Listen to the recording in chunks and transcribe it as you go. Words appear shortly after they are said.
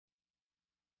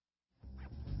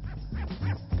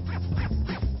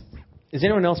Does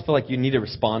anyone else feel like you need to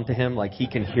respond to him, like he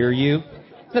can hear you?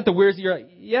 Isn't that the weirdest? You're like,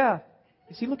 yeah.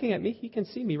 Is he looking at me? He can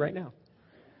see me right now.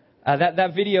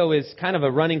 That video is kind of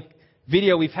a running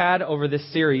video we've had over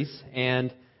this series.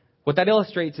 And what that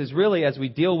illustrates is really as we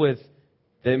deal with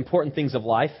the important things of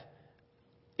life,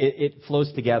 it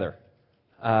flows together.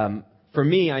 For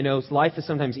me, I know life is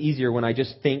sometimes easier when I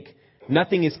just think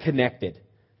nothing is connected.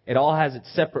 It all has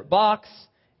its separate box,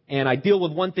 and I deal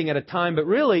with one thing at a time. But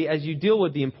really, as you deal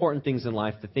with the important things in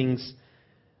life, the things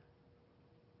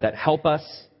that help us,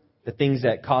 the things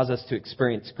that cause us to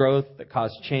experience growth, that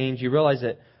cause change, you realize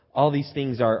that all these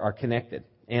things are connected.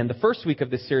 And the first week of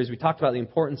this series, we talked about the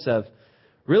importance of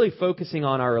really focusing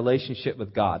on our relationship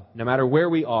with God. No matter where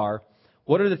we are,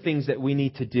 what are the things that we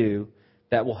need to do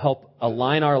that will help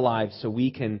align our lives so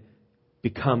we can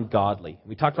become godly?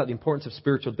 We talked about the importance of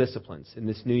spiritual disciplines in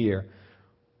this new year.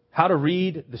 How to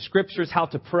read the scriptures, how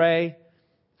to pray,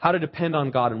 how to depend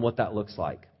on God and what that looks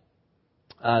like.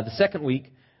 The second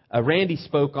week, Randy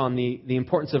spoke on the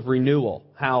importance of renewal.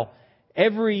 How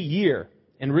every year,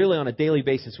 and really on a daily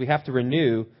basis, we have to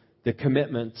renew the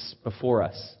commitments before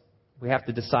us. We have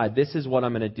to decide, this is what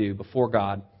I'm going to do before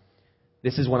God.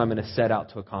 This is what I'm going to set out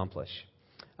to accomplish.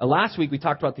 Last week, we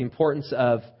talked about the importance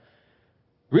of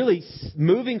really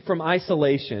moving from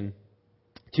isolation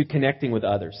to connecting with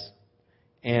others.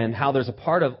 And how there's a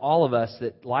part of all of us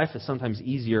that life is sometimes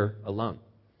easier alone.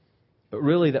 But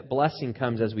really that blessing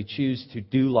comes as we choose to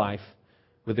do life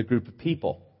with a group of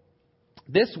people.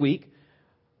 This week,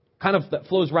 kind of that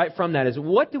flows right from that, is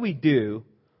what do we do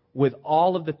with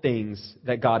all of the things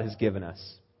that God has given us?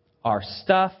 Our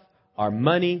stuff, our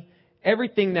money,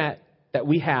 everything that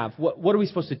we have. What are we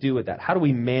supposed to do with that? How do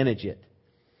we manage it?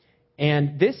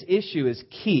 And this issue is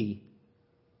key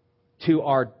to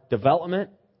our development,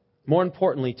 more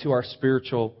importantly, to our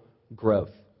spiritual growth.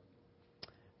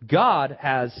 God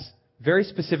has very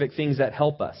specific things that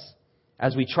help us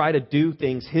as we try to do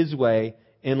things His way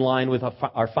in line with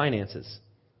our finances.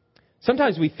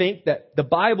 Sometimes we think that the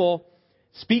Bible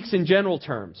speaks in general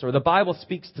terms, or the Bible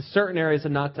speaks to certain areas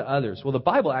and not to others. Well, the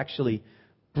Bible actually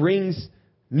brings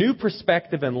new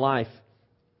perspective and life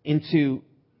into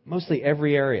mostly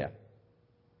every area.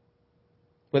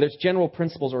 Whether it's general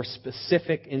principles or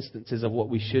specific instances of what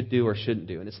we should do or shouldn't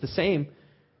do. And it's the same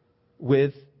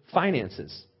with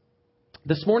finances.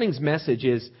 This morning's message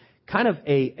is kind of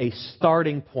a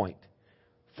starting point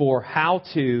for how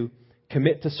to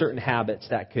commit to certain habits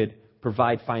that could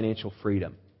provide financial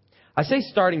freedom. I say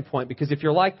starting point because if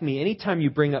you're like me, anytime you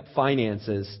bring up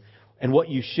finances and what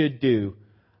you should do,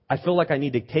 I feel like I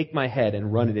need to take my head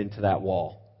and run it into that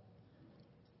wall.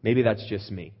 Maybe that's just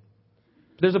me.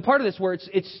 There's a part of this where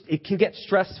it can get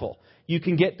stressful. You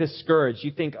can get discouraged.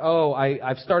 You think,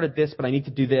 I've started this, but I need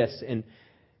to do this. And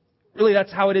really,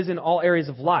 that's how it is in all areas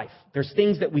of life. There's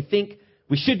things that we think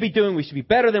we should be doing. We should be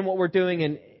better than what we're doing,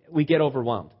 and we get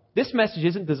overwhelmed. This message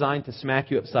isn't designed to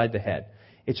smack you upside the head.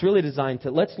 It's really designed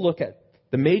to, let's look at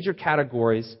the major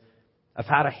categories of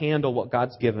how to handle what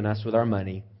God's given us with our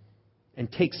money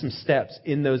and take some steps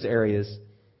in those areas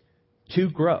to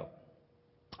grow.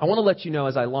 I want to let you know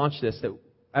as I launch this that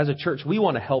as a church, we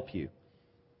want to help you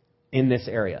in this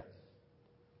area.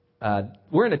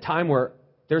 We're in a time where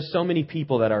there's so many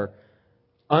people that are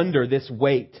under this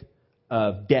weight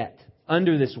of debt,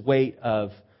 under this weight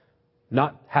of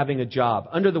not having a job,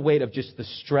 under the weight of just the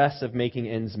stress of making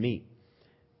ends meet.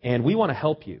 And we want to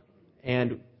help you.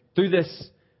 And through this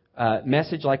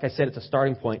message, like I said, it's a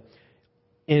starting point.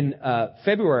 In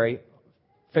February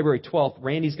 12th,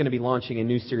 Randy's going to be launching a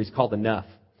new series called Enough.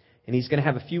 And he's going to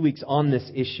have a few weeks on this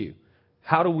issue.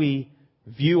 How do we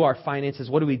view our finances?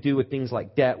 What do we do with things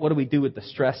like debt? What do we do with the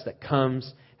stress that comes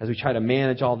as we try to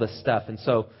manage all this stuff? And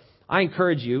so I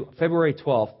encourage you, February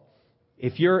 12th,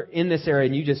 if you're in this area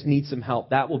and you just need some help,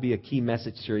 that will be a key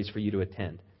message series for you to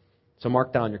attend. So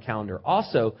mark that on your calendar.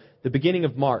 Also, the beginning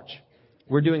of March,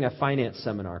 we're doing a finance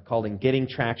seminar called Getting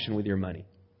Traction with Your Money.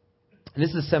 And this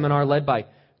is a seminar led by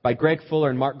Greg Fuller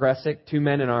and Mark Gressick, two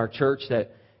men in our church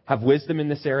that have wisdom in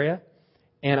this area.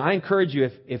 And I encourage you,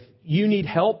 if you need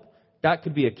help, that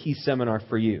could be a key seminar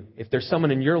for you. If there's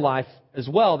someone in your life as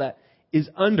well that is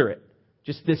under it,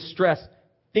 just this stress,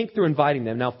 think through inviting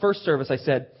them. Now, first service, I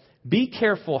said, be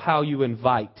careful how you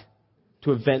invite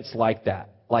to events like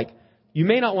that. Like, you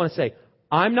may not want to say,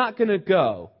 I'm not going to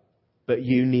go, but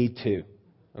you need to.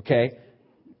 Okay?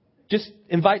 Just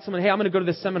invite someone, hey, I'm going to go to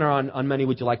this seminar on money.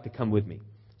 Would you like to come with me?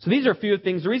 So these are a few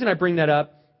things. The reason I bring that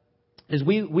up is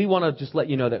we want to just let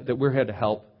you know that we're here to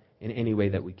help in any way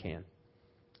that we can.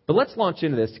 But let's launch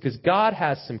into this because God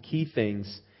has some key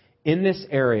things in this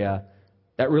area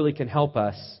that really can help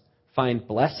us find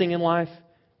blessing in life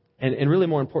And really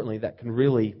more importantly, that can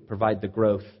really provide the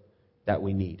growth that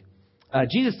we need.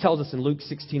 Jesus tells us in Luke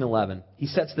 16:11, he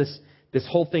sets this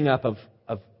whole thing up of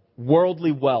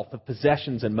worldly wealth, of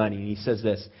possessions and money. And he says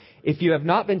this, if you have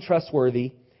not been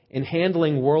trustworthy in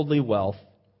handling worldly wealth,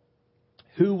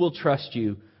 who will trust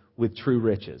you with true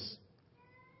riches?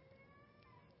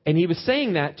 And he was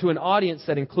saying that to an audience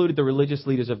that included the religious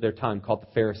leaders of their time called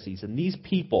the Pharisees. And these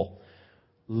people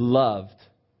loved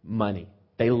money.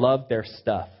 They loved their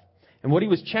stuff. And what he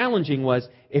was challenging was,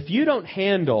 if you don't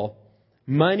handle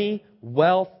money,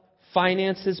 wealth,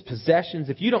 finances, possessions,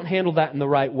 if you don't handle that in the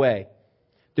right way,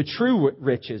 the true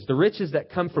riches, the riches that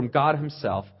come from God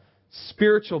Himself,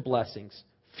 spiritual blessings,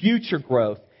 future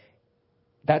growth,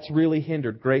 that's really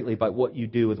hindered greatly by what you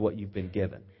do with what you've been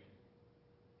given.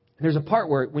 And there's a part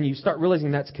where when you start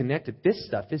realizing that's connected, this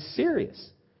stuff is serious.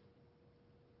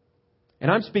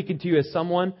 And I'm speaking to you as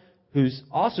someone who's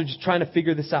also just trying to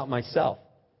figure this out myself.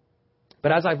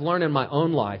 But as I've learned in my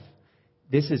own life,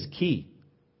 this is key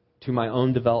to my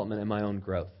own development and my own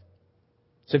growth.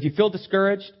 So if you feel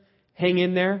discouraged, hang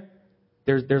in there.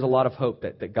 There's a lot of hope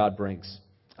that God brings.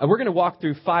 We're going to walk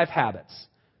through 5 habits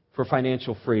for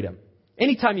financial freedom.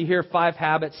 Anytime you hear 5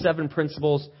 habits, 7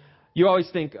 principles, you always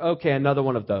think, okay, another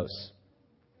one of those.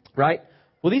 Right?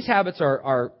 Well, these habits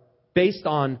are based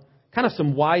on kind of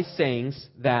some wise sayings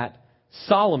that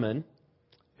Solomon,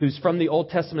 who's from the Old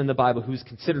Testament in the Bible, who's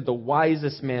considered the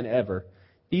wisest man ever,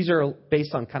 these are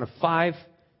based on kind of 5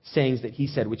 sayings that he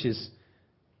said, which is,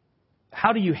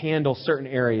 how do you handle certain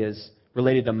areas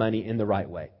related to money in the right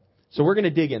way? So we're going to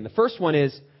dig in. The first one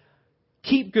is,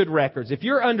 keep good records. If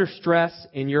you're under stress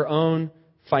in your own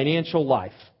financial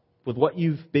life with what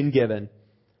you've been given,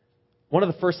 one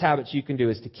of the first habits you can do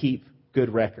is to keep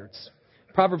good records.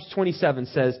 Proverbs 27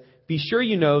 says, be sure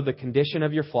you know the condition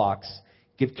of your flocks.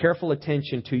 Give careful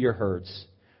attention to your herds.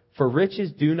 For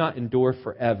riches do not endure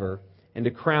forever, and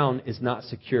a crown is not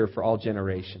secure for all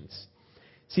generations.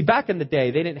 See, back in the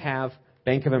day, they didn't have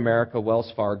Bank of America,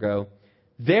 Wells Fargo.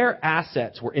 Their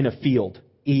assets were in a field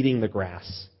eating the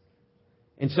grass.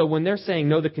 And so when they're saying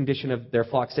know the condition of their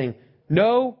flock, saying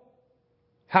know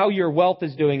how your wealth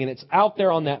is doing, and it's out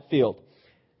there on that field.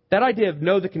 That idea of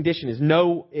know the condition is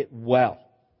know it well.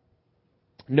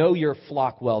 Know your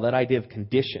flock well. That idea of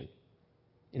condition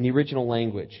in the original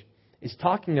language is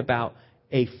talking about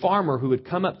a farmer who would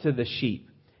come up to the sheep,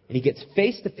 and he gets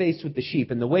face to face with the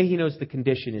sheep. And the way he knows the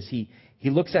condition is he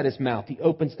looks at his mouth. He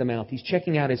opens the mouth. He's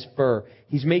checking out his fur.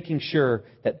 He's making sure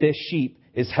that this sheep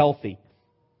is healthy,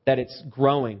 that it's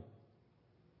growing,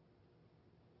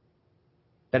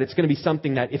 that it's going to be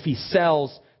something that if he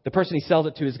sells, the person he sells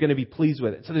it to is going to be pleased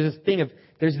with it. So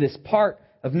there's this part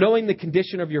of knowing the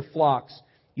condition of your flocks.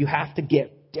 You have to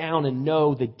get down and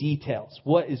know the details.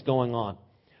 What is going on?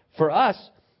 For us,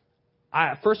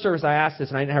 first service I asked this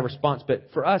and I didn't have a response, but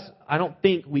for us, I don't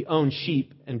think we own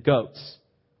sheep and goats.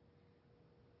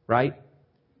 Right?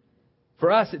 For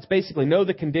us, it's basically know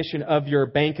the condition of your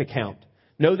bank account.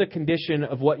 Know the condition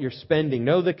of what you're spending.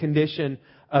 Know the condition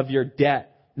of your debt.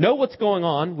 Know what's going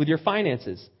on with your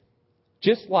finances.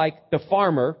 Just like the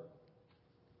farmer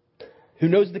who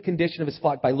knows the condition of his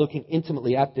flock by looking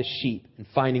intimately at this sheep and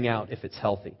finding out if it's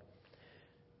healthy.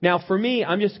 Now, for me,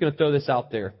 I'm just going to throw this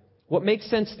out there. What makes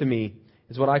sense to me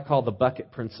is what I call the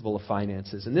bucket principle of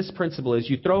finances. And this principle is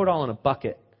you throw it all in a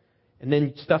bucket, and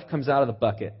then stuff comes out of the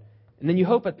bucket. And then you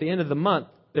hope at the end of the month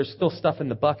there's still stuff in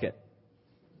the bucket.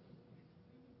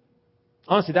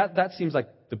 Honestly, that seems like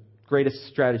the greatest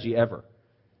strategy ever.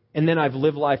 And then I've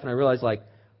lived life and I realize,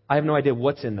 I have no idea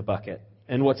what's in the bucket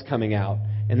and what's coming out.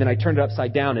 And then I turned it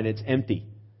upside down and it's empty.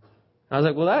 And I was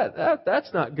like, well,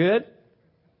 that's not good.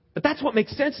 But that's what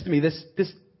makes sense to me,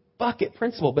 this bucket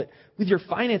principle. But with your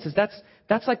finances,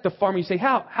 that's like the farmer. You say,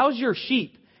 how's your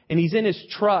sheep? And he's in his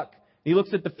truck. He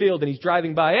looks at the field and he's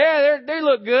driving by. Yeah, they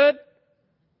look good.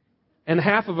 And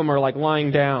half of them are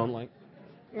lying down,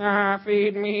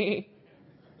 feed me.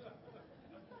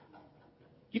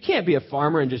 You can't be a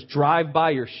farmer and just drive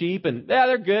by your sheep and,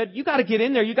 they're good. You got to get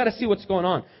in there. You got to see what's going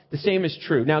on. The same is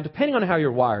true. Now, depending on how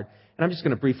you're wired, and I'm just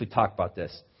going to briefly talk about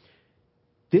this.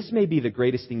 This may be the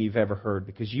greatest thing you've ever heard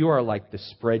because you are like the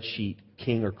spreadsheet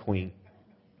king or queen.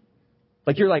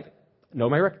 You're like, know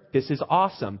my record. This is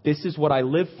awesome. This is what I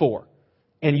live for.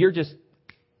 And you're just,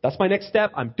 that's my next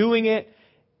step. I'm doing it.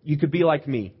 You could be like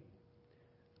me.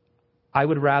 I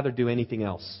would rather do anything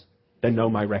else than know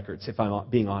my records, if I'm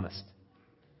being honest.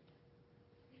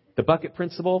 The bucket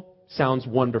principle sounds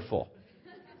wonderful.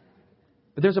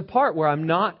 But there's a part where I'm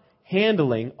not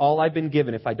handling all I've been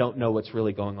given if I don't know what's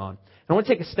really going on. And I want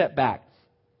to take a step back.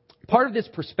 Part of this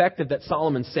perspective that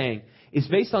Solomon's saying is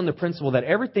based on the principle that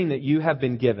everything that you have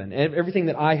been given, everything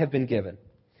that I have been given,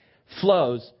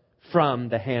 flows from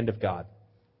the hand of God.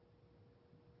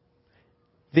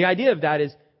 The idea of that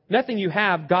is nothing you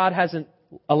have, God hasn't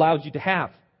allowed you to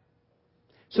have.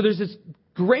 So there's this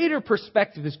greater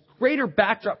perspective, this greater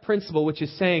backdrop principle, which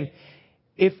is saying,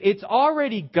 if it's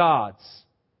already God's,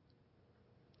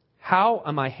 how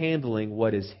am I handling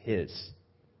what is His?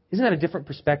 Isn't that a different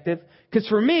perspective? Because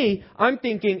for me, I'm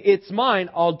thinking, it's mine,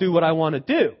 I'll do what I want to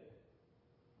do.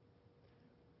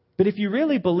 But if you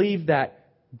really believe that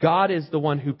God is the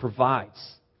one who provides,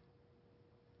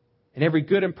 and every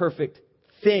good and perfect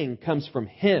thing comes from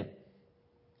Him,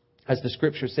 as the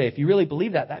Scriptures say, if you really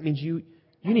believe that, that means you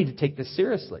need to take this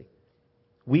seriously.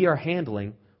 We are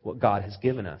handling what God has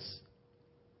given us.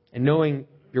 And knowing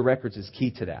your records is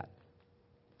key to that.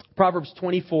 Proverbs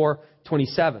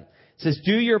 24:27 says,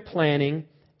 do your planning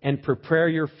and prepare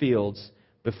your fields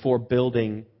before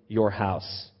building your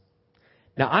house.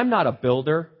 Now, I'm not a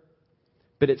builder,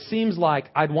 but it seems like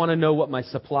I'd want to know what my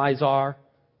supplies are,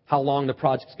 how long the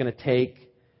project's going to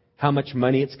take, how much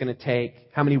money it's going to take,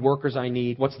 how many workers I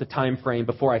need, what's the time frame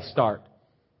before I start.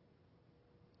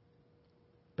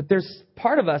 But there's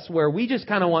part of us where we just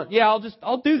kind of want,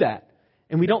 I'll do that.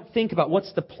 And we don't think about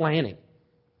what's the planning.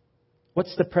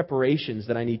 What's the preparations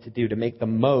that I need to do to make the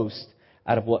most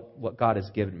out of what God has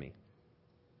given me?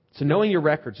 So knowing your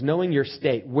records, knowing your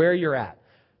state, where you're at,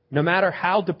 no matter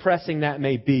how depressing that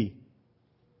may be,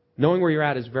 knowing where you're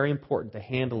at is very important to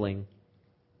handling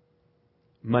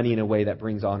money in a way that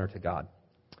brings honor to God.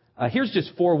 Here's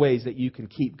just 4 ways that you can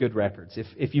keep good records.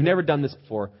 If you've never done this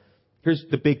before, here's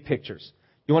the big pictures.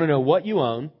 You want to know what you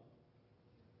own,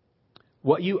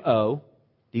 what you owe.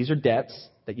 These are debts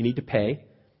that you need to pay.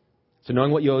 So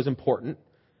knowing what you owe is important.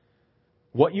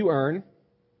 What you earn,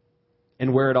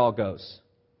 and where it all goes.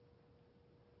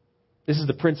 This is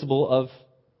the principle of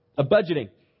budgeting.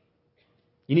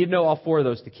 You need to know all 4 of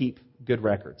those to keep good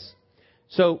records.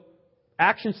 So,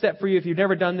 action step for you, if you've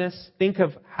never done this, think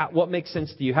of what makes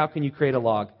sense to you. How can you create a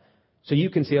log? So you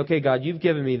can say, okay, God, you've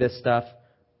given me this stuff.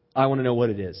 I want to know what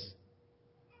it is.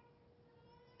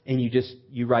 And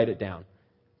you write it down.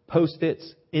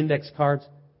 Post-its, index cards,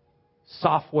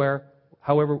 software,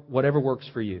 whatever works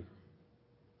for you.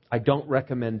 I don't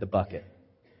recommend the bucket.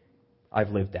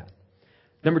 I've lived that.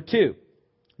 Number 2,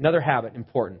 another habit,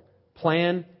 important.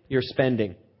 Plan your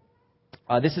spending.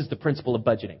 This is the principle of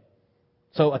budgeting.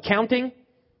 So accounting,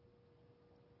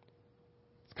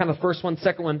 it's kind of the first one.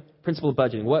 Second one, principle of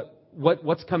budgeting.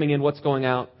 What's coming in, what's going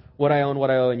out, what I own,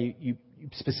 what I owe, and you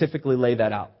specifically lay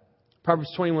that out.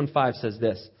 Proverbs 21:5 says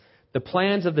this, the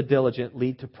plans of the diligent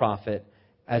lead to profit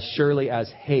as surely as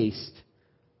haste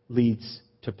leads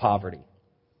to poverty.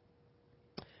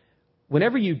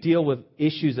 Whenever you deal with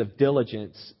issues of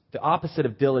diligence, the opposite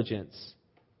of diligence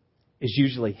is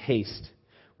usually haste.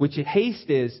 Which haste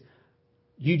is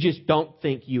you just don't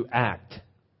think, you act.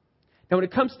 Now, when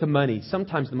it comes to money,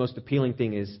 sometimes the most appealing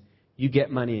thing is you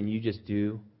get money and you just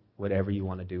do whatever you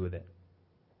want to do with it.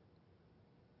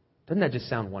 Doesn't that just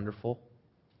sound wonderful?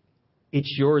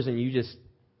 It's yours and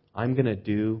I'm going to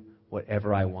do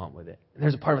whatever I want with it. And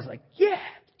there's a part of us like, yeah,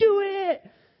 do it.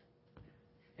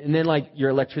 And then your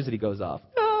electricity goes off.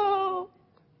 No.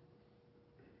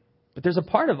 But there's a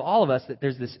part of all of us that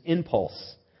there's this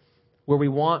impulse where we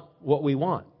want what we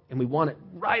want. And we want it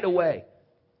right away.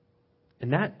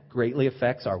 And that greatly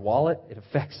affects our wallet. It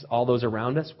affects all those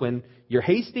around us. When you're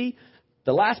hasty,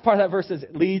 the last part of that verse says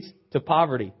it leads to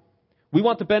poverty. We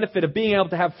want the benefit of being able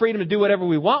to have freedom to do whatever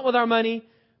we want with our money.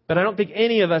 But I don't think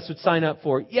any of us would sign up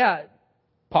for,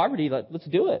 poverty, let's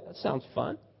do it. That sounds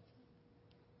fun.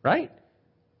 Right?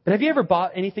 But have you ever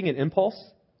bought anything in impulse?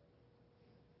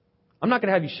 I'm not going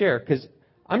to have you share because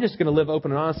I'm just going to live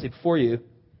open and honestly before you.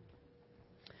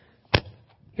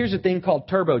 Here's a thing called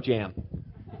Turbo Jam.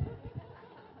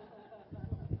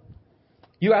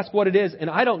 You ask what it is, and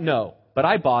I don't know, but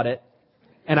I bought it,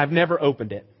 and I've never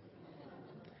opened it.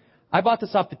 I bought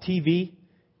this off the TV,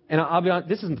 and I'll be honest,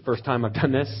 this isn't the first time I've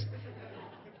done this.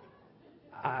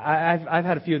 I've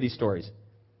had a few of these stories.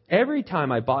 Every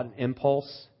time I bought an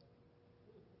impulse,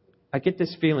 I get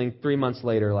this feeling 3 months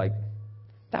later like,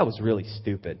 that was really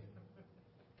stupid.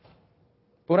 But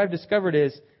what I've discovered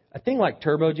is a thing like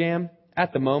Turbo Jam,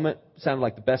 at the moment, sounded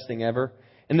like the best thing ever.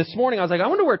 And this morning I was like, I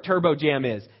wonder where Turbo Jam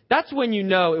is. That's when you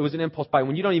know it was an impulse buy,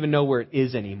 when you don't even know where it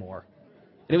is anymore.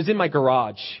 And it was in my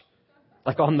garage,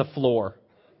 on the floor.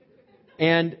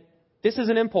 And this is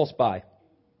an impulse buy.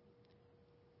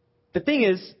 The thing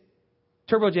is,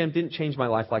 Turbo Jam didn't change my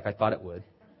life like I thought it would.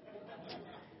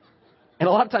 And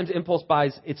a lot of times impulse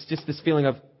buys, it's just this feeling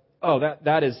of, oh,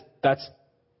 that's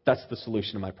the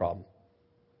solution to my problem.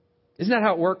 Isn't that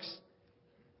how it works?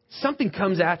 Something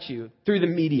comes at you through the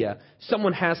media.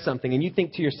 Someone has something, and you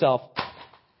think to yourself,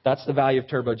 that's the value of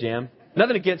Turbo Jam.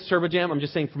 Nothing against Turbo Jam. I'm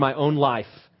just saying for my own life,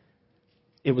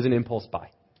 it was an impulse buy.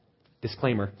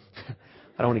 Disclaimer.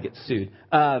 I don't want to get sued.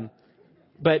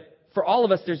 But for all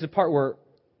of us, there's a part where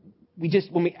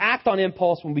when we act on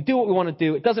impulse, when we do what we want to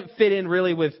do, it doesn't fit in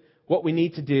really with what we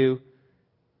need to do.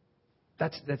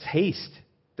 That's haste.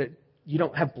 That you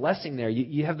don't have blessing there.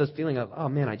 You have this feeling of, oh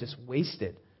man, I just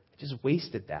wasted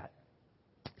that.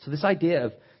 So this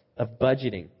idea of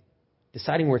budgeting,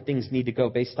 deciding where things need to go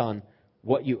based on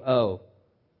what you owe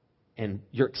and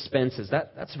your expenses,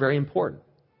 that's very important.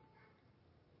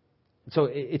 So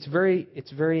it's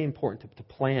very important to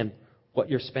plan what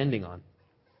you're spending on.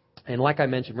 And like I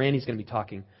mentioned, Randy's going to be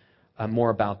talking more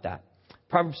about that.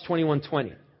 Proverbs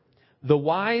 21:20. The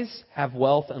wise have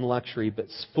wealth and luxury, but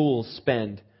fools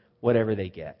spend whatever they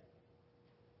get.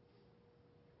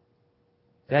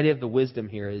 The idea of the wisdom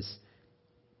here is,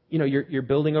 you're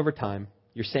building over time.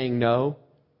 You're saying no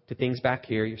to things back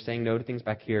here. You're saying no to things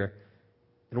back here.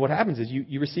 And what happens is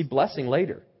you receive blessing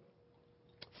later.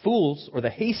 Fools, or the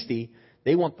hasty,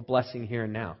 they want the blessing here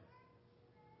and now.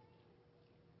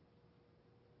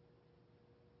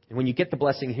 And when you get the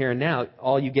blessing here and now,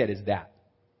 all you get is that.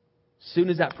 As soon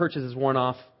as that purchase is worn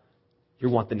off, you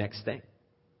want the next thing.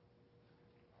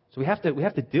 So we have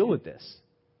to deal with this.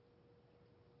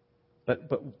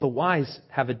 But the wise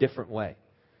have a different way.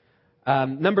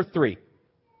 Number 3.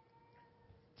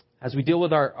 As we deal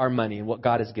with our money and what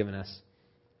God has given us,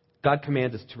 God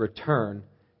commands us to return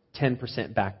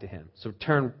 10% back to Him. So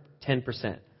return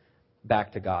 10%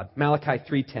 back to God. Malachi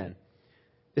 3:10.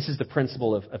 This is the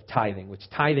principle of tithing, which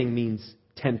tithing means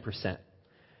 10%.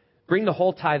 Bring the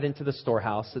whole tithe into the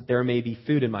storehouse, that there may be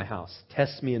food in my house.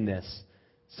 Test me in this,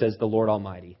 says the Lord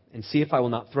Almighty, and see if I will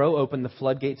not throw open the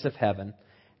floodgates of heaven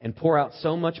and pour out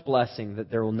so much blessing that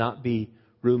there will not be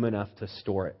room enough to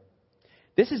store it.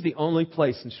 This is the only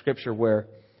place in Scripture where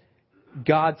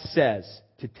God says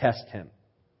to test Him.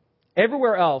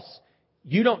 Everywhere else,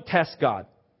 you don't test God.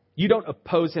 You don't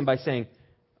oppose Him by saying,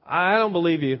 I don't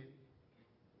believe you.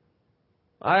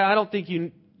 I don't think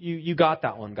you got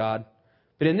that one, God.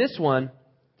 But in this one,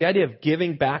 the idea of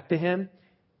giving back to Him,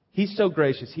 He's so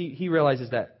gracious. He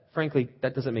realizes that, frankly,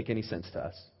 that doesn't make any sense to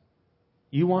us.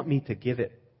 You want me to give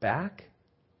it back?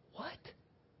 What?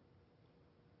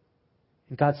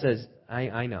 And God says,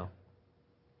 I know.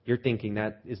 You're thinking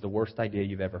that is the worst idea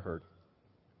you've ever heard.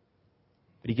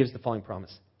 But He gives the following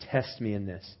promise. Test me in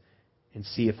this and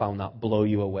see if I will not blow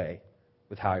you away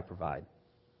with how I provide.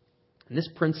 And this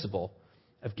principle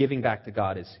of giving back to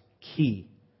God is key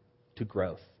to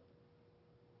growth.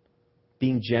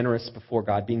 Being generous before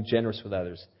God, being generous with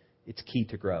others, it's key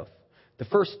to growth. The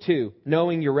first 2,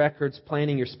 knowing your records,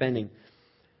 planning your spending,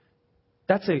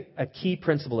 that's a key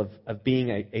principle of being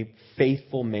a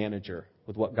faithful manager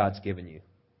with what God's given you.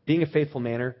 Being a faithful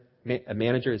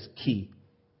manager is key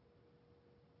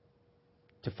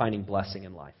to finding blessing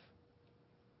in life.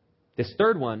 This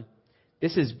third one,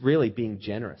 this is really being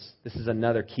generous. This is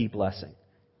another key blessing.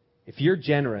 If you're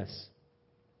generous,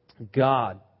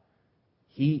 God,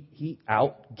 He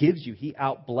outgives you. He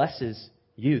outblesses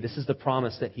you. This is the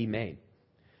promise that He made.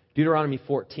 Deuteronomy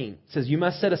 14 says, you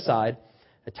must set aside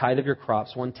a tithe of your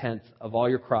crops, 1/10 of all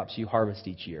your crops you harvest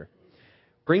each year.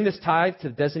 Bring this tithe to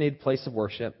the designated place of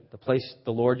worship, the place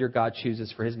the Lord your God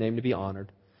chooses for His name to be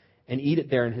honored, and eat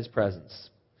it there in His presence.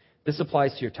 This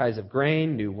applies to your tithes of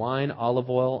grain, new wine,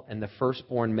 olive oil, and the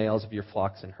firstborn males of your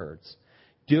flocks and herds.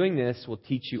 Doing this will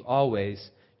teach you always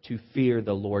to fear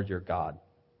the Lord your God.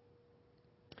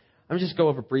 I'm just go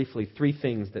over briefly 3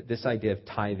 things that this idea of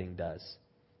tithing does.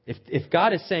 If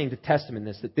God is saying to test Him in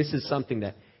this, that this is something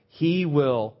that He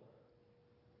will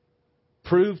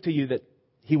prove to you that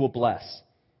He will bless,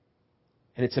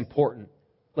 and it's important,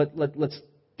 let's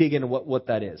dig into what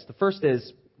that is. The first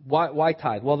is, why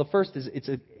tithe? Well, the first is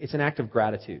it's an act of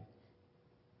gratitude.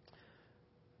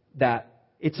 That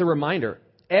it's a reminder.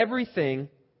 Everything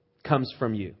comes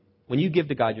from you. When you give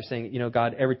to God, you're saying,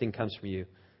 God, everything comes from you.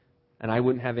 And I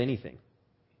wouldn't have anything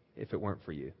if it weren't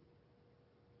for you.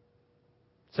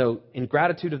 So in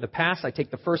gratitude of the past, I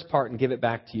take the first part and give it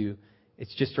back to you.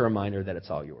 It's just a reminder that it's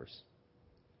all yours.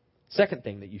 Second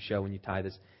thing that you show when you tithe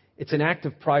is it's an act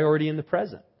of priority in the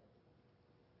present.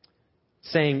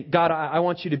 Saying, God, I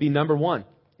want you to be number one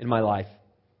in my life.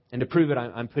 And to prove it,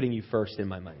 I'm putting you first in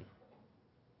my money.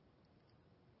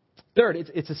 Third,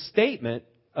 it's a statement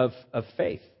of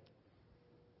faith.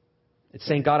 It's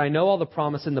saying, God, I know all the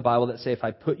promises in the Bible that say if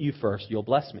I put you first, you'll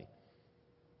bless me.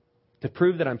 To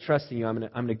prove that I'm trusting you, I'm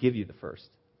going to give you the first.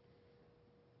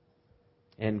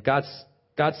 And God's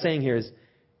saying here is,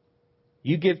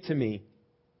 you give to me,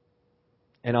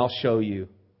 and I'll show you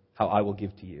how I will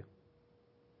give to you.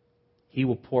 He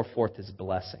will pour forth His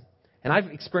blessing. And I've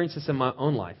experienced this in my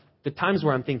own life. The times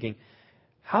where I'm thinking,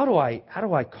 how do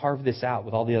I carve this out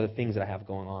with all the other things that I have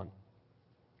going on?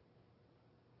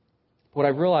 What I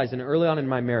realized, and early on in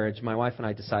my marriage, my wife and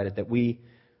I decided that we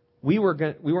weren't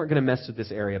going to mess with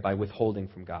this area by withholding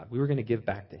from God. We were going to give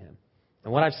back to Him.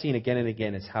 And what I've seen again and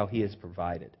again is how He has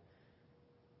provided.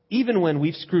 Even when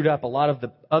we've screwed up a lot of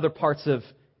the other parts of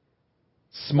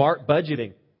smart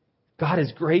budgeting, God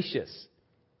is gracious.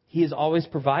 He has always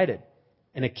provided.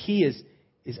 And a key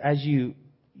is as you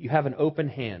have an open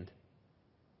hand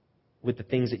with the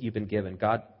things that you've been given,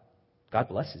 God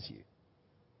blesses you.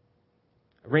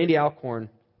 Randy Alcorn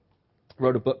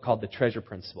wrote a book called The Treasure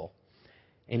Principle.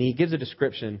 And he gives a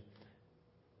description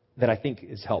that I think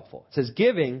is helpful. It says,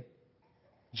 giving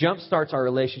jumpstarts our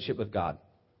relationship with God.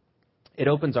 It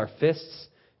opens our fists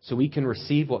so we can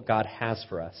receive what God has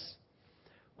for us.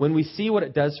 When we see what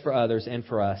it does for others and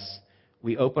for us,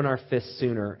 we open our fists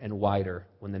sooner and wider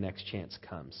when the next chance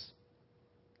comes.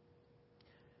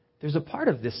 There's a part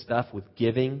of this stuff with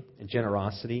giving and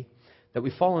generosity that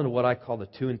we fall into what I call the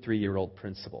 2- and 3-year-old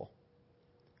principle.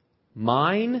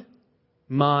 Mine,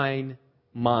 mine,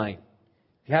 mine.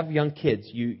 If you have young kids,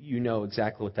 you know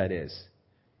exactly what that is.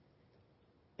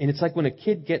 And it's like when a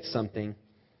kid gets something,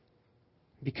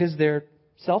 because they're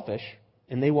selfish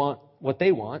and they want what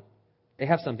they want, they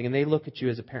have something and they look at you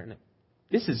as a parent.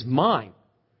 This is mine.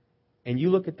 And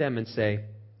you look at them and say,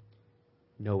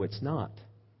 no, it's not.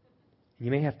 And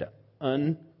you may have to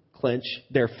unclench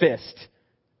their fist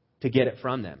to get it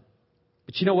from them.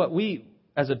 But you know what? We,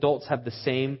 as adults, have the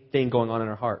same thing going on in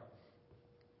our heart.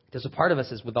 There's a part of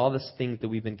us is with all this thing that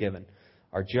we've been given.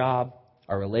 Our job,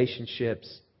 our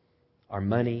relationships, our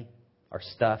money, our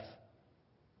stuff.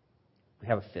 We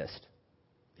have a fist.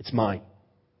 It's mine.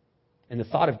 And the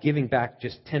thought of giving back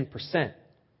just 10%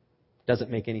 doesn't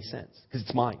make any sense because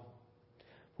it's mine.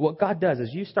 What God does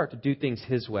is you start to do things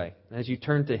His way. And as you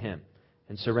turn to Him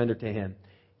and surrender to Him,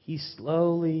 He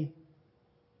slowly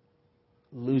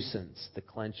loosens the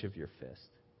clench of your fist.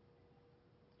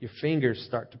 Your fingers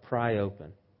start to pry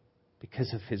open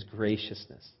because of His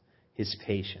graciousness, His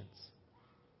patience.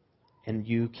 And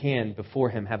you can, before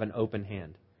Him, have an open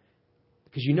hand.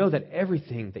 Because you know that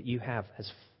everything that you have has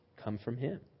come from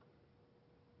Him.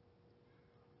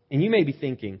 And you may be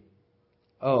thinking,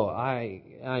 oh,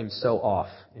 I'm so off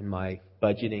in my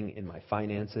budgeting, in my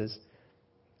finances.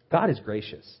 God is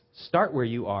gracious. Start where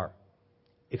you are.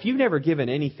 If you've never given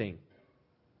anything,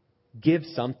 give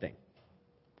something.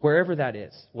 Wherever that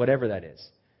is, whatever that is.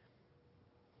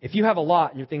 If you have a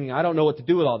lot and you're thinking, I don't know what to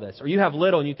do with all this, or you have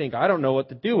little and you think, I don't know what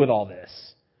to do with all this,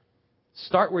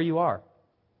 start where you are.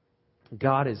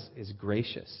 God is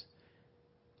gracious.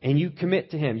 And you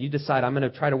commit to Him. You decide, I'm going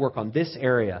to try to work on this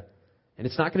area. And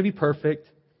it's not going to be perfect.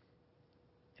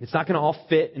 And it's not going to all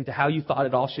fit into how you thought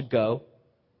it all should go.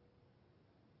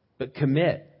 But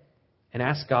commit and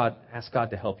ask God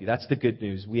to help you. That's the good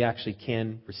news. We actually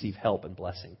can receive help and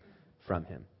blessing from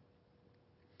Him.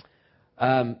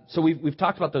 So we've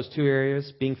talked about those two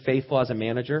areas, being faithful as a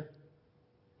manager.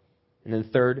 And then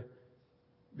third,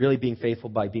 really being faithful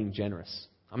by being generous.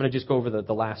 I'm going to just go over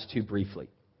the last two briefly.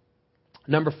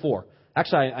 Number 4.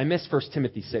 Actually, I missed 1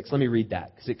 Timothy 6. Let me read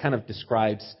that because it kind of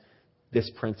describes this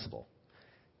principle.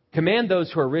 Command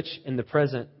those who are rich in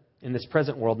this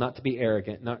present world not to be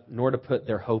arrogant, nor to put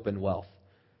their hope in wealth,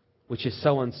 which is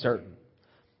so uncertain,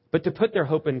 but to put their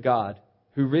hope in God,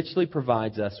 who richly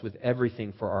provides us with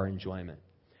everything for our enjoyment.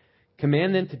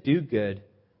 Command them to do good,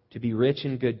 to be rich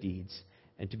in good deeds,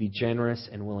 and to be generous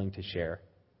and willing to share.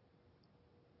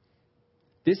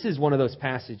 This is one of those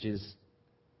passages,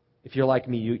 if you're like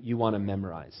me, you want to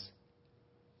memorize.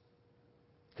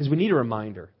 Because we need a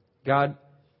reminder. God,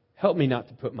 help me not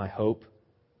to put my hope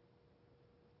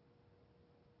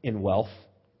in wealth.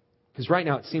 Because right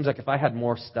now it seems like if I had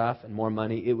more stuff and more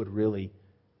money, it would really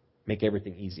make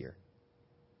everything easier.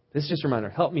 This is just a reminder.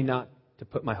 Help me not to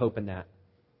put my hope in that,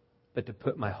 but to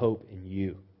put my hope in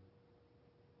you.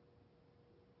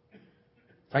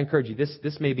 I encourage you,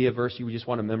 this may be a verse you just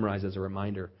want to memorize as a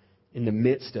reminder in the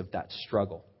midst of that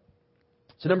struggle.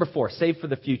 So number 4, save for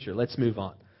the future. Let's move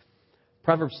on.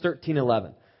 Proverbs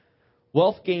 13:11.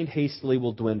 Wealth gained hastily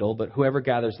will dwindle, but whoever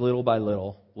gathers little by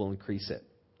little will increase it.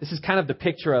 This is kind of the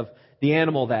picture of the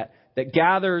animal that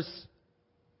gathers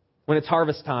when it's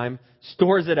harvest time,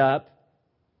 stores it up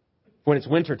when it's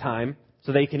winter time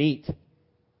so they can eat.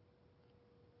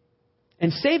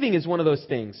 And saving is one of those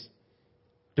things.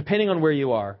 depending on where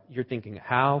you are, you're thinking,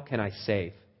 how can I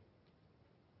save?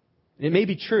 And it may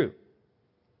be true.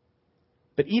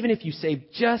 But even if you save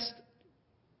just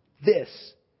this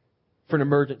for an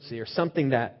emergency or something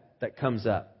that comes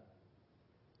up,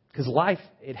 because life,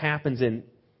 it happens in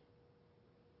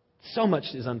so much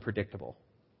is unpredictable.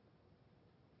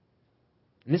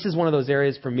 And this is one of those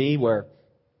areas for me where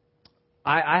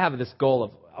I have this goal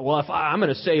of, well, if I'm going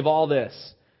to save all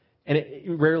this, and it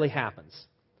rarely happens.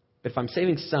 But if I'm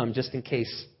saving some just in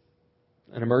case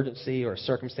an emergency or a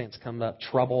circumstance comes up,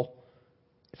 trouble,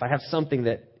 if I have something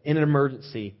that in an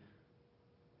emergency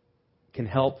can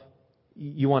help,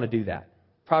 you want to do that.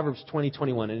 Proverbs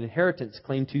 20:21, an inheritance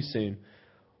claimed too soon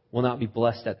will not be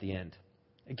blessed at the end.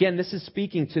 Again, this is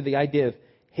speaking to the idea of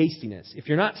hastiness. If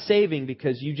you're not saving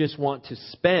because you just want to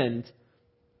spend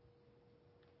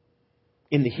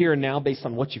in the here and now based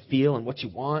on what you feel and what you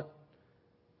want,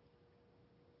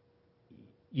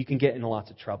 you can get into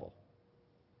lots of trouble.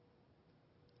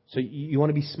 So you want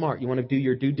to be smart. You want to do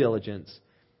your due diligence.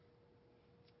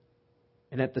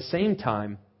 And at the same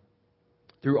time,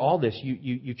 through all this,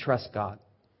 you trust God.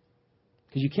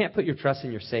 Because you can't put your trust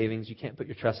in your savings. You can't put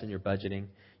your trust in your budgeting.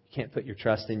 You can't put your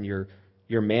trust in your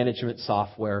management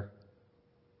software.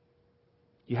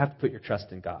 You have to put your trust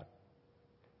in God.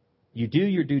 You do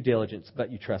your due diligence,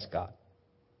 but you trust God.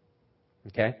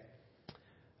 Okay?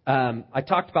 I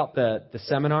talked about the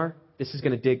seminar. This is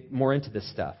going to dig more into this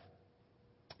stuff.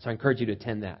 So I encourage you to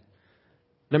attend that.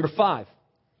 Number 5,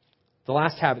 the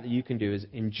last habit that you can do is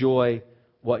enjoy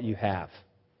what you have.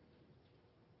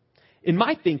 In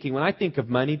my thinking, when I think of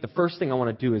money, the first thing I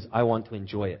want to do is I want to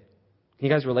enjoy it. Can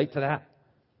you guys relate to that?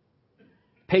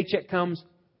 Paycheck comes,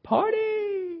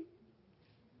 party.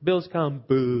 Bills come,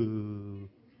 boo.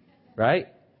 Right?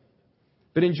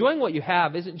 But enjoying what you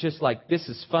have isn't just like, this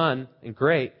is fun and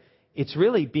great. It's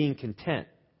really being content.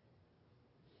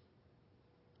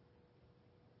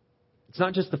 It's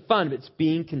not just the fun, but it's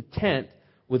being content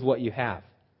with what you have.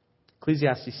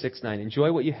 Ecclesiastes 6:9,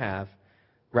 enjoy what you have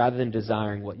rather than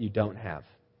desiring what you don't have.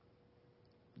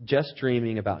 Just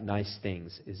dreaming about nice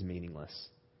things is meaningless,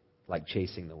 like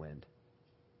chasing the wind.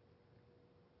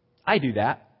 I do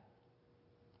that.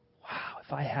 Wow,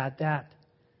 if I had that,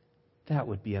 that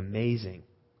would be amazing.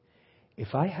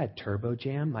 If I had Turbo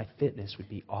Jam, my fitness would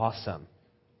be awesome.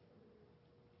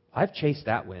 I've chased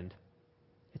that wind.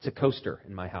 It's a coaster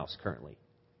in my house currently,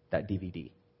 that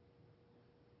DVD.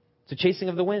 It's a chasing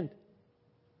of the wind.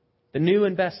 The new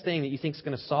and best thing that you think is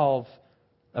going to solve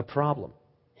a problem.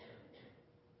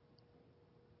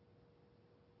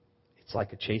 It's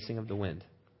like a chasing of the wind.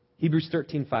 Hebrews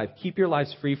 13:5, keep your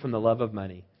lives free from the love of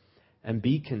money and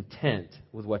be content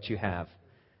with what you have.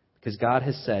 Because God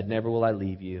has said, never will I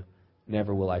leave you,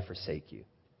 never will I forsake you.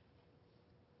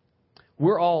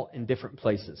 We're all in different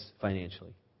places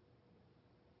financially.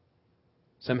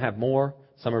 Some have more,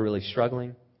 some are really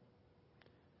struggling.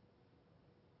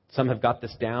 Some have got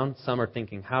this down, some are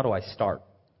thinking, how do I start?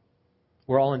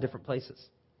 We're all in different places.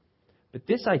 But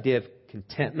this idea of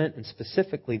contentment, and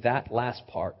specifically that last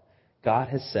part, God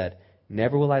has said,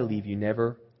 never will I leave you,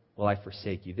 never will I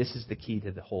forsake you. This is the key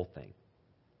to the whole thing.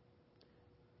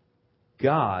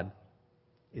 God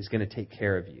is going to take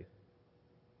care of you.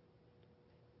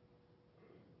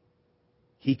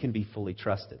 He can be fully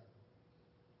trusted.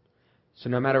 So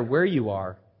no matter where you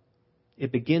are,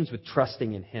 it begins with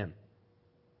trusting in Him.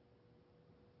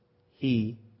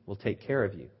 He will take care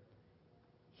of you.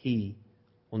 He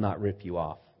will not rip you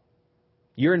off.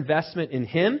 Your investment in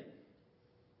Him,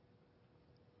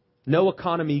 no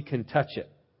economy can touch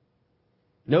it.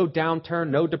 No downturn,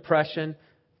 no depression,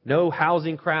 no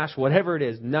housing crash, whatever it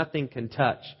is, nothing can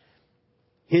touch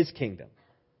His kingdom.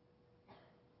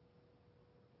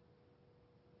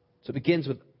 So it begins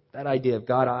with that idea of,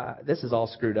 God, this is all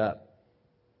screwed up.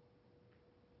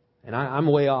 And I'm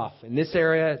way off. In this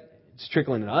area, it's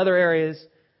trickling in other areas.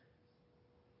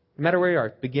 No matter where you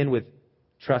are, begin with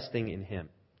trusting in Him.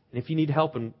 And if you need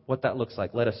help in what that looks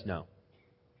like, let us know.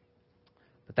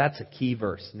 But that's a key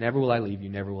verse. Never will I leave you,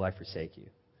 never will I forsake you.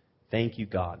 Thank you,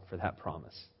 God, for that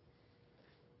promise.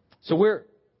 So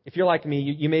if you're like me,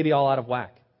 you may be all out of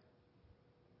whack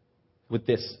with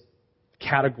this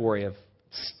category of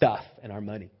stuff and our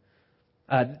money.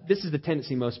 This is the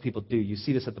tendency most people do. You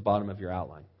see this at the bottom of your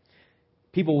outline.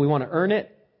 People, we want to earn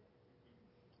it.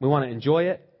 We want to enjoy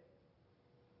it.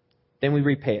 Then we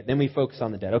repay it. Then we focus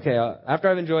on the debt. Okay, after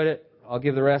I've enjoyed it, I'll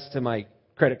give the rest to my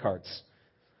credit cards.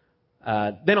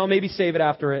 Then I'll maybe save it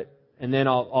after it, and then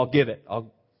I'll give it.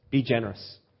 I'll be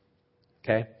generous.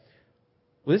 Okay?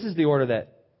 Well, this is the order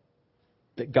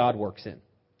that God works in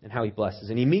and how He blesses.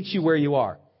 And He meets you where you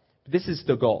are. This is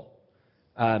the goal.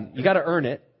 You got to earn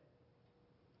it.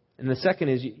 And the second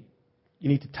is you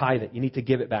need to tithe it. You need to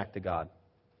give it back to God.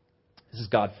 This is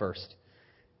God first.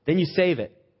 Then you save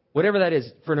it. Whatever that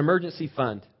is, for an emergency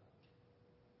fund.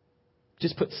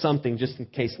 Just put something just in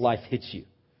case life hits you.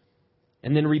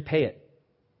 And then repay it.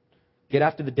 Get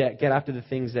after the debt. Get after the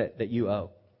things that you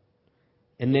owe.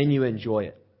 And then you enjoy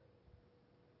it.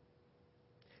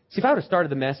 See, if I would have started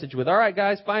the message with, all right,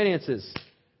 guys, finances.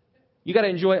 You got to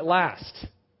enjoy it last.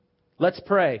 Let's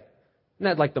pray. Isn't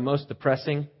that like the most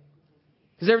depressing?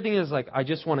 Because everything is like, I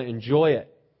just want to enjoy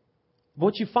it. But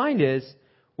what you find is,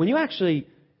 when you actually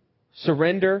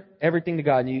surrender everything to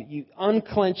God, and you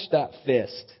unclench that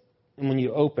fist, and when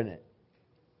you open it,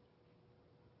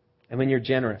 and when you're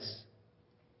generous,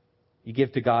 you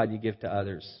give to God, you give to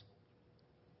others.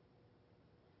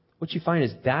 What you find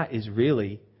is that is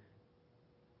really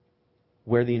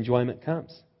where the enjoyment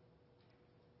comes.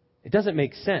 It doesn't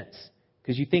make sense.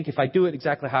 Because you think if I do it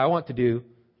exactly how I want to do,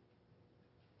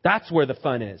 that's where the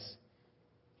fun is.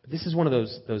 But this is one of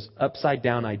those upside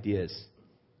down ideas.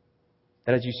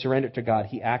 That as you surrender to God,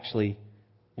 He actually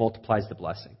multiplies the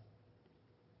blessing.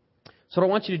 So what I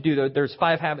want you to do, there's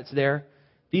 5 habits there.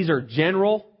 These are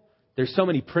general. There's so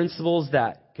many principles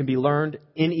that can be learned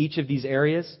in each of these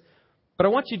areas. But I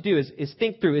want you to do is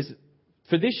think through,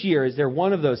 for this year, is there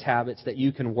one of those habits that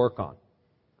you can work on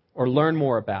or learn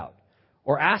more about?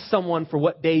 Or ask someone for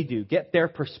what they do. Get their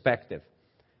perspective.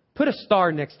 Put a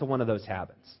star next to one of those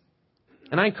habits.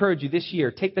 And I encourage you this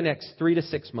year, take the next 3 to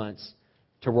 6 months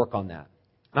to work on that.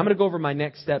 I'm going to go over my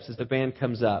next steps as the band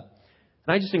comes up.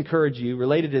 And I just encourage you,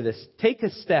 related to this, take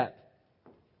a step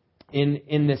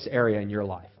in this area in your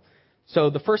life.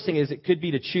 So the first thing is it could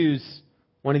be to choose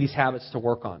one of these habits to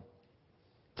work on.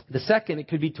 The second, it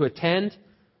could be to attend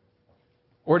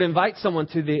or to invite someone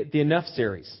to the Enough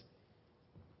series.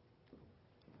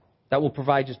 That will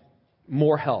provide just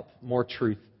more help, more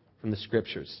truth from the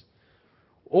Scriptures.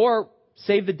 Or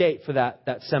save the date for that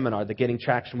seminar, the Getting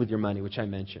Traction with Your Money, which I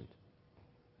mentioned.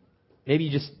 Maybe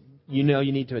you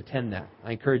need to attend that.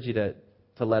 I encourage you to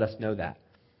let us know that.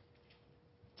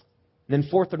 And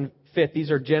then 4th and 5th, these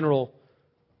are general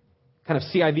kind of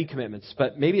CIV commitments.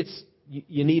 But maybe it's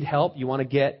you need help. You want to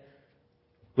get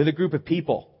with a group of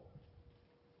people.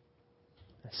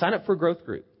 Sign up for a growth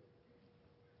group.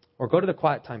 Or go to the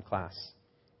quiet time class.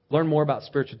 Learn more about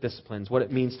spiritual disciplines, what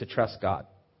it means to trust God.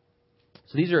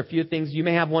 So these are a few things. You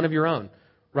may have one of your own.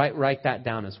 Write that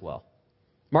down as well.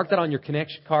 Mark that on your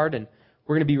connection card, and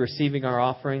we're going to be receiving our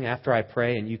offering after I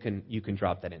pray, and you can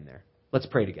drop that in there. Let's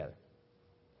pray together.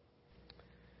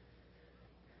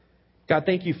 God,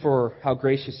 thank you for how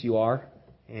gracious you are.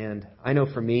 And I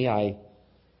know for me, I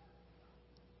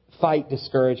fight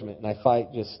discouragement, and I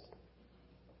fight just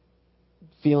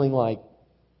feeling like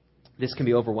this can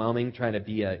be overwhelming, trying to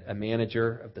be a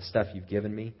manager of the stuff you've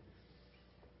given me.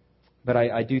 But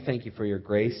I do thank you for your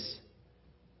grace.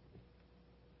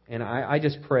 And I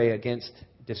just pray against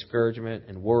discouragement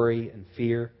and worry and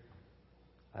fear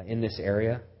in this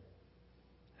area.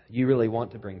 You really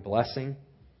want to bring blessing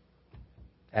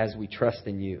as we trust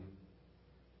in you.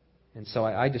 And so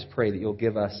I just pray that you'll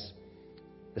give us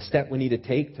the step we need to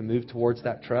take to move towards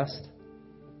that trust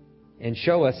and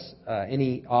show us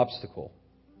any obstacle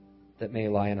that may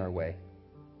lie in our way.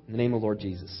 In the name of Lord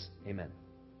Jesus, amen.